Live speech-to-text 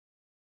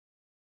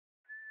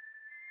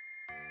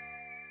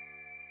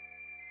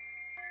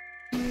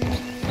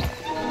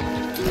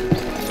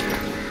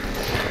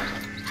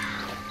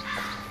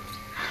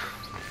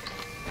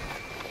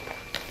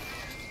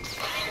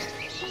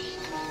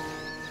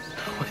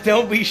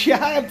Don't be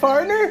shy,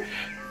 partner.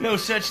 No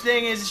such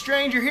thing as a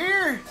stranger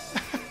here.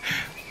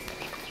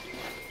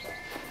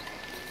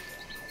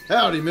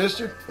 Howdy,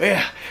 mister.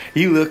 Well,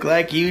 you look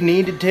like you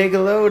need to take a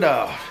load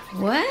off.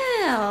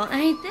 Well,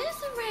 ain't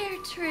this a rare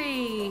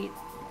treat?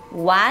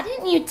 Why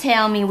didn't you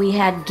tell me we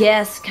had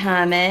guests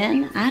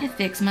coming? I'd have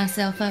fixed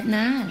myself up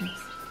nice.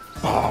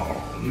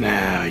 Oh,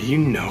 now you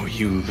know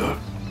you look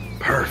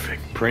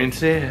perfect,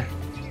 princess.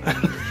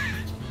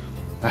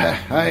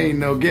 I ain't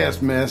no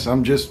guest, miss.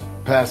 I'm just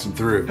passing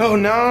through. Oh,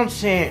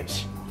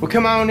 nonsense. Well,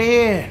 come on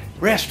in.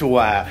 Rest a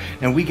while.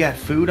 Now, we got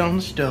food on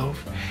the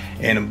stove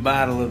and a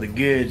bottle of the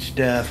good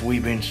stuff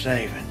we've been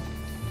saving.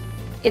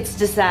 It's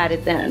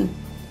decided then.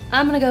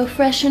 I'm gonna go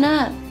freshen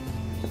up.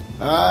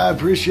 I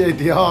appreciate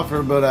the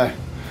offer, but I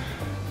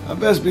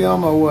best be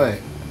on my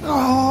way.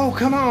 Oh,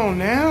 come on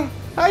now.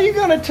 How you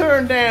gonna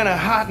turn down a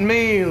hot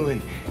meal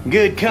and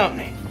good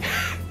company?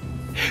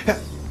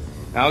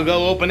 I'll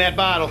go open that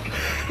bottle.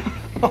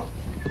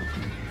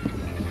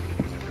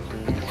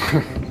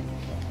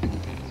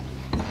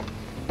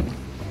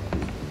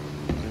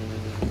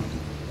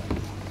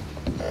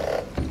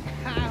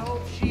 I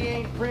hope she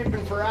ain't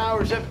primping for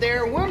hours up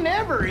there. We'll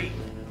never eat.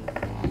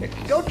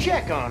 Go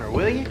check on her,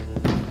 will you?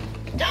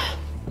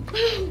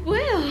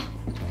 Well,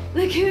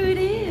 look who it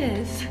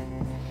is.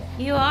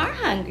 You are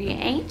hungry,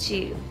 ain't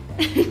you?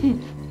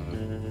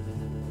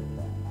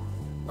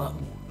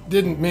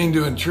 Didn't mean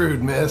to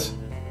intrude, miss.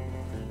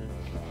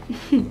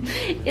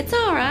 It's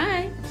all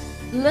right.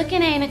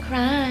 Looking ain't a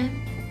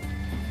crime.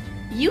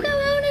 You go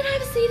on and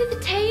have a seat at the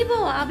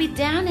table. I'll be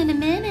down in a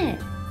minute.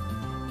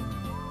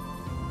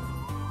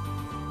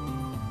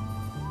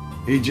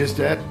 He just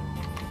at?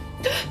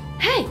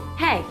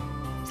 Hey,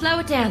 slow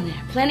it down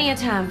there. Plenty of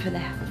time for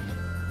that.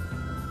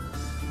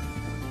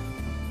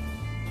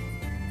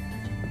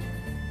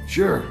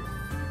 Sure.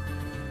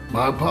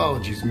 My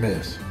apologies,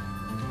 miss.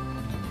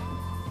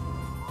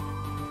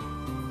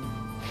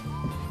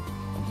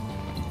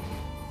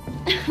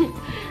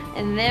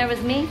 And there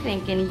was me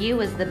thinking you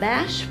was the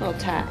bashful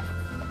type.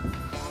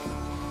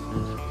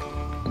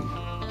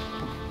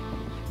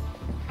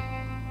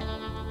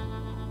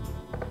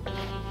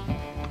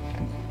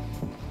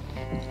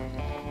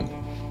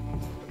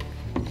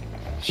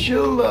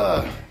 She'll,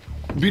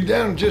 be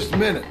down in just a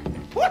minute.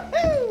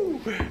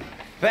 Woohoo!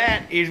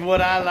 That is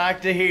what I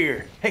like to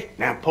hear. Hey,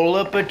 now pull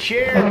up a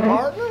chair,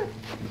 partner.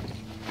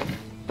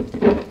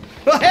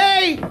 Oh,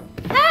 hey!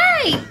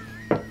 Hey!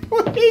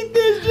 Ain't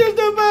this just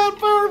about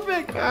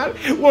perfect?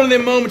 One of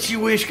them moments you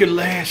wish could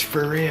last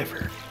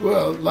forever.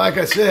 Well, like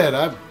I said,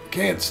 I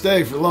can't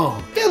stay for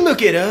long. Then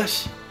look at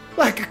us,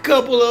 like a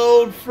couple of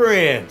old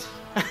friends.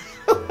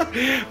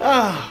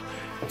 Ah,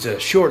 it's a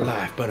short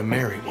life, but a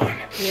merry one.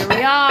 Here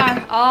we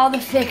are, all the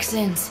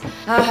fixings.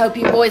 I hope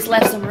you boys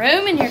left some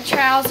room in your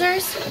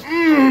trousers.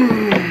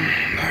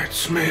 That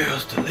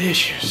smells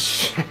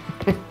delicious.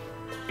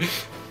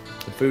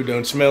 The food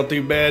don't smell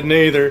too bad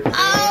neither. Oh,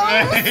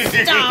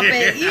 stop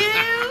it, you!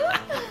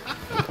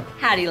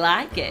 How do you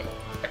like it?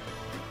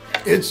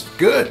 It's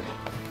good.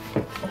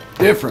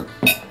 Different.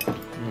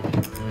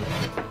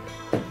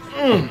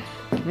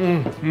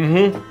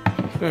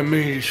 That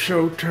meat is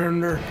so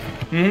tender.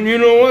 You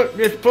know what?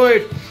 This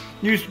place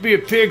used to be a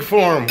pig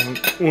farm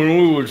when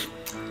we was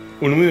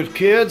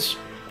kids.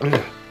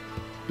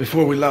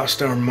 Before we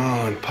lost our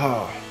ma and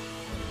pa.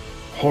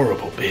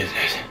 Horrible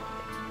business.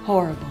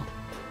 Horrible.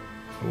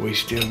 We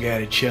still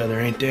got each other,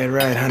 ain't that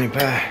right, honey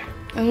pie?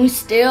 And we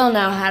still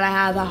know how to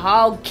have a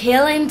hog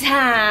killing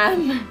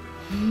time.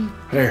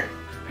 Here,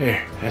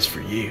 that's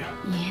for you.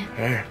 Yeah.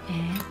 There.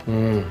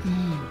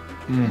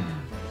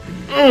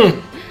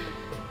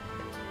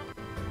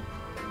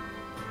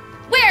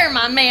 Where are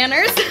my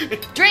manners?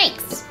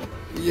 Drinks.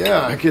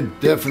 Yeah, I could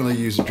definitely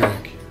use a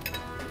drink.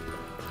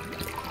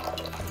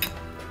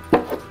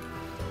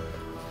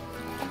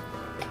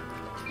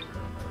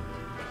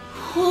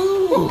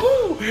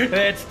 Ooh,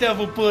 that stuff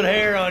will put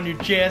hair on your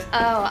chest.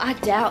 Oh, I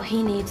doubt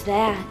he needs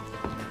that.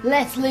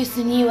 Let's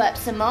loosen you up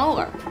some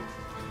more.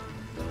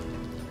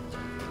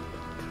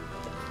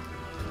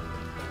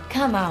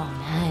 Come on,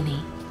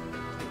 honey.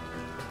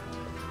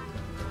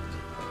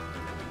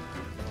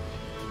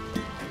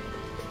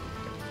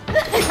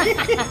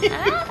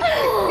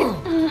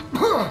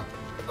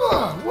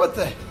 What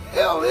the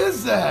hell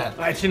is that?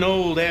 That's an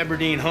old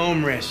Aberdeen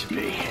home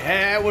recipe.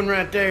 That one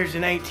right there is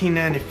in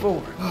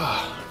 1894.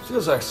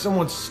 Feels like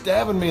someone's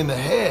stabbing me in the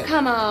head.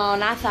 Come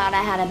on, I thought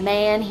I had a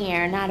man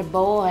here, not a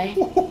boy.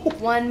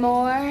 One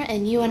more,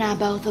 and you and I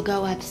both will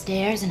go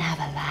upstairs and have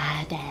a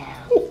lie down.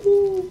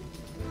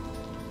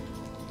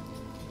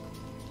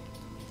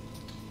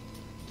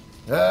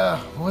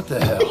 What the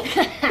hell?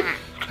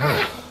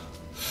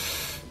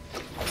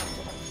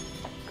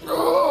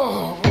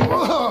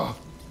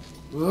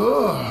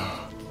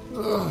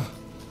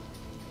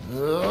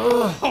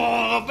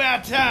 Oh,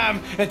 about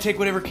time. Now take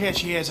whatever cat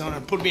she has on her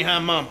and put it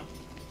behind Mama.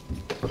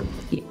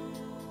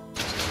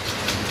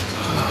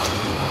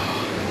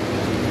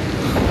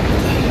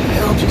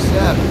 Hell just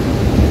happened?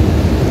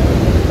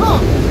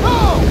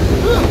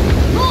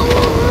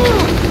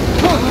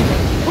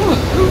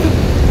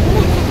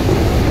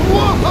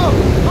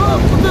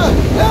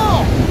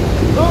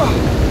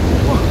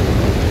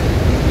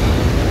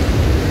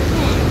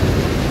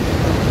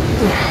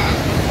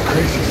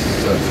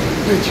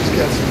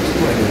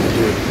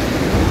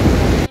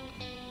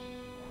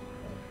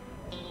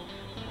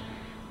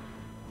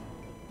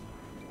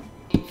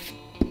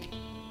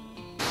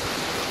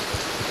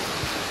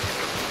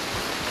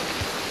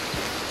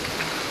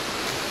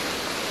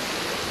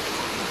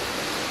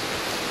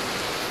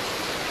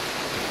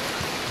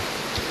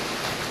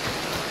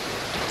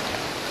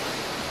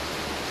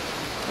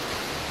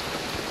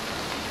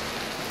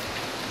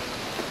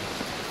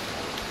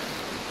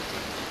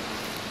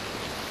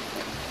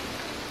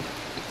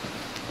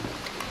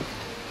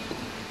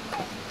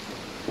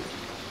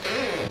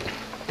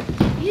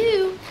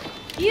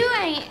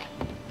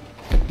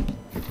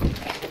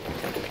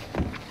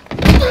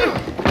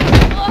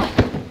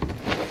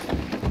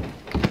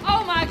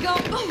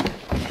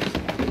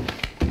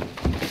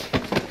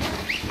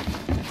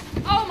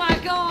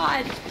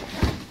 God!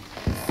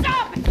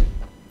 Stop it!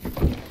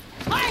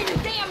 I ain't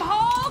a damn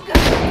hog!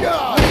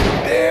 God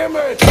damn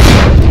it!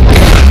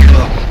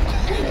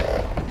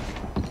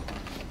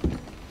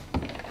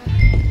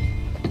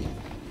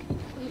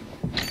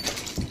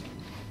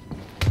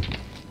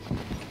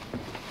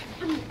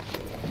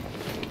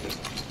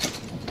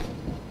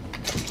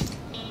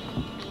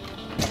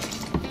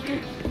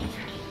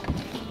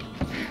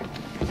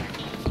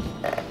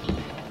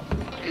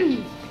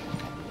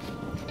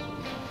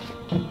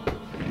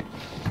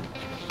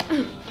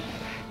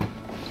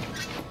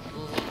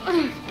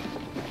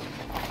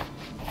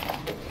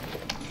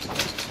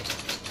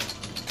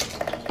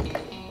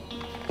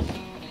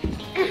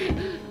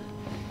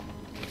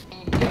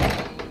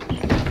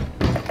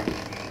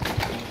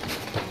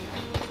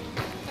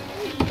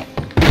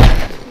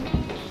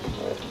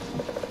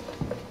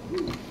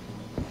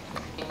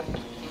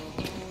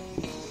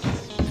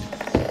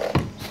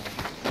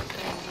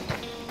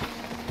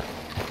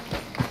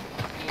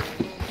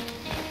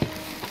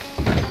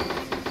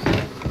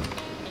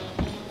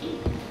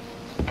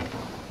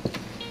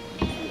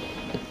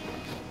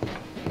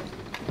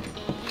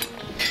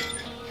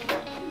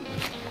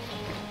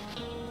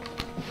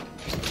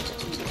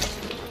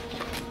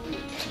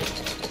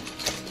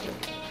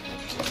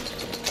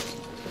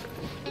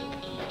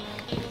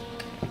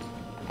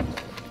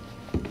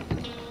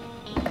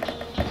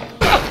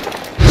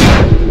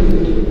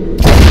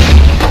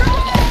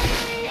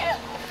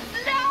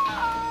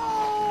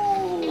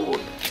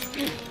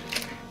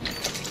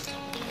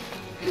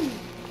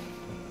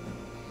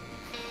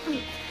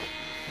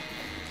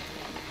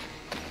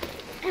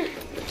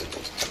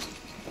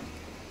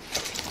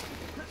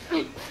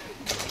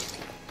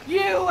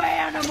 You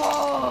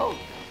animal!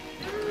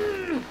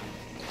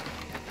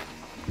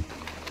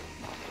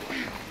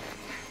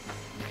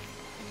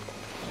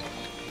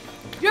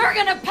 You're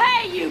gonna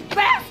pay, you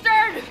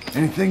bastard!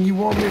 Anything you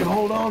want me to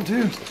hold on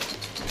to?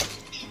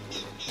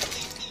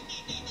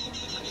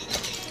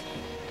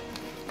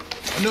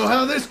 I know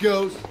how this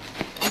goes.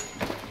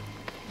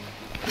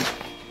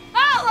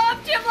 I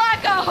loved him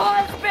like a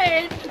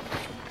husband!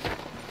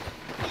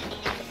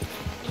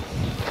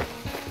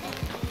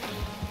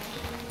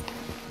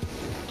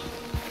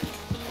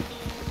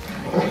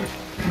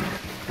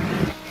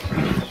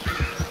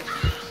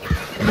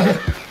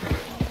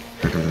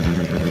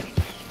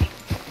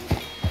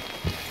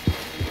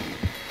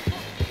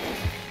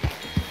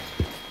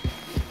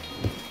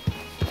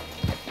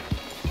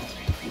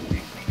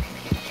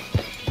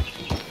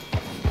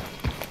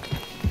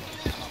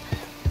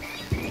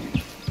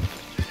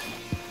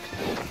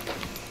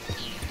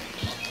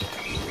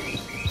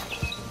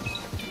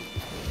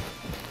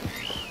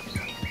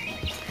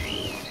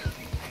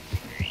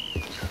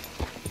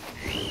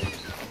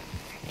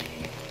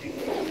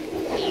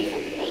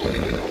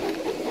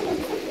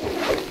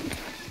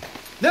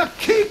 Now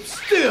keep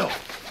still!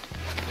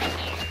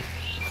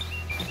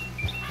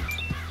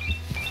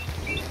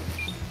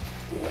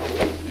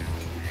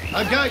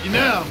 I got you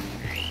now.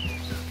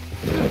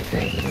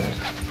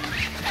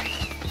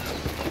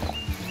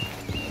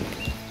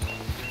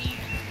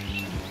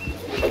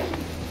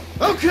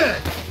 Okay.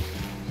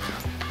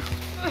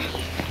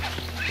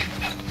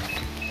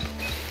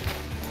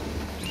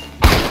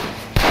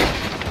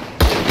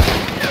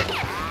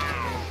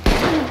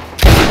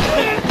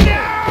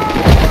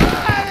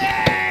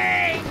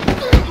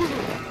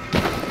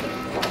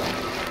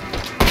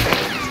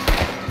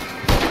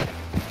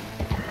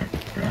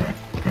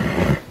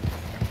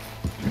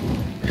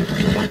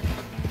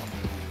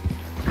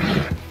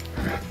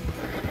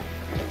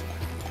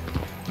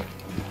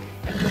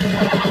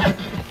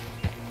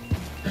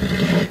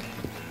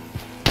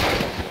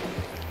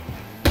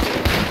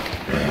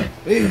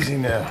 Easy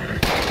now.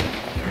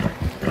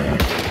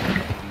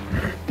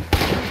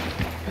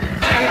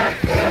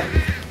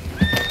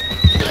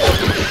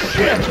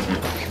 Shit!